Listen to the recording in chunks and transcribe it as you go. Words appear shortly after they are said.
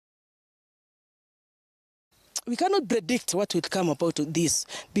we cannot predict what will come about this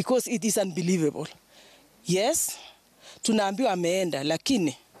because it is unbelievable. Yes, tunaambiwa ameenda,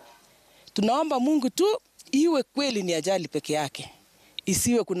 lakini tunaomba Mungu tu iwe kweli ni ajali peke yake.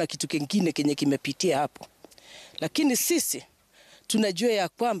 Isiwe kuna kitu kingine kenye kimepitia hapo. Lakini sisi tunajua ya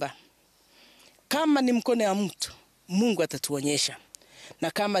kwamba kama ni mkono ya mtu, Mungu atatuonyesha.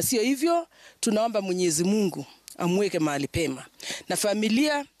 Na kama sio hivyo, tunaomba Mwenyezi Mungu amweke mahali pema. Na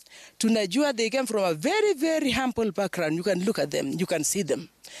familia tunajua they came from a very very humble background. You can look at them, you can see them,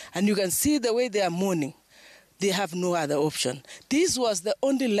 and you can see the way they are mourning. They have no other option. This was the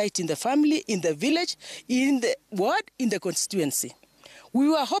only light in the family, in the village, in the ward, in the constituency. We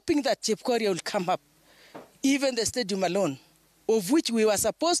were hoping that Chepkoria will come up, even the stadium alone, of which we were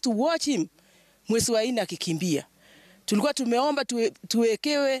supposed to watch him mwezi wa 4 akikimbia. Tulikuwa tumeomba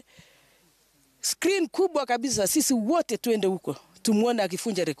tuwekewe screen kubwa kabisa, sisi wote tuende huko tumuone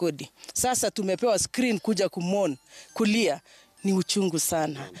akifunja rekodi. Sasa tumepewa screen kuja kumwona kulia. Ni uchungu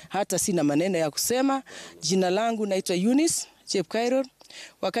sana, hata sina maneno ya kusema. Jina langu naitwa Eunice Chepkairor.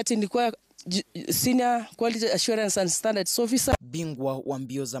 Wakati nilikuwa Senior Quality Assurance and Standards Officer. Bingwa wa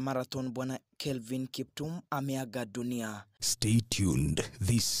mbio za marathon bwana Kelvin Kiptum ameaga dunia. Stay tuned.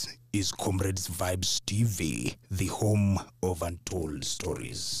 This is Comrades Vibes TV, the home of untold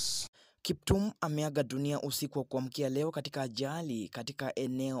stories. Kiptum ameaga dunia usiku wa kuamkia leo katika ajali katika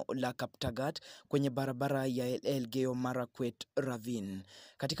eneo la Kaptagat kwenye barabara ya Elgeyo Marakwet Ravine.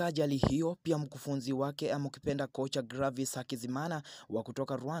 Katika ajali hiyo pia mkufunzi wake amukipenda kocha Gravis Hakizimana wa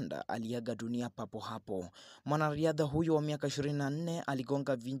kutoka Rwanda aliaga dunia papo hapo. Mwanariadha huyo wa miaka 24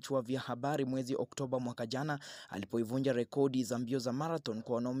 aligonga vichwa vya habari mwezi Oktoba mwaka jana alipoivunja rekodi za mbio za marathon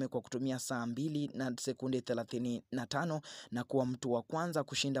kwa wanaume kwa kutumia saa 2 na sekunde 35 na kuwa mtu wa kwanza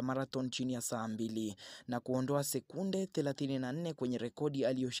kushinda marathon chini ya saa 2 na kuondoa sekunde 34 kwenye rekodi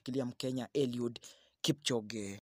aliyoshikilia Mkenya Eliud Kipchoge.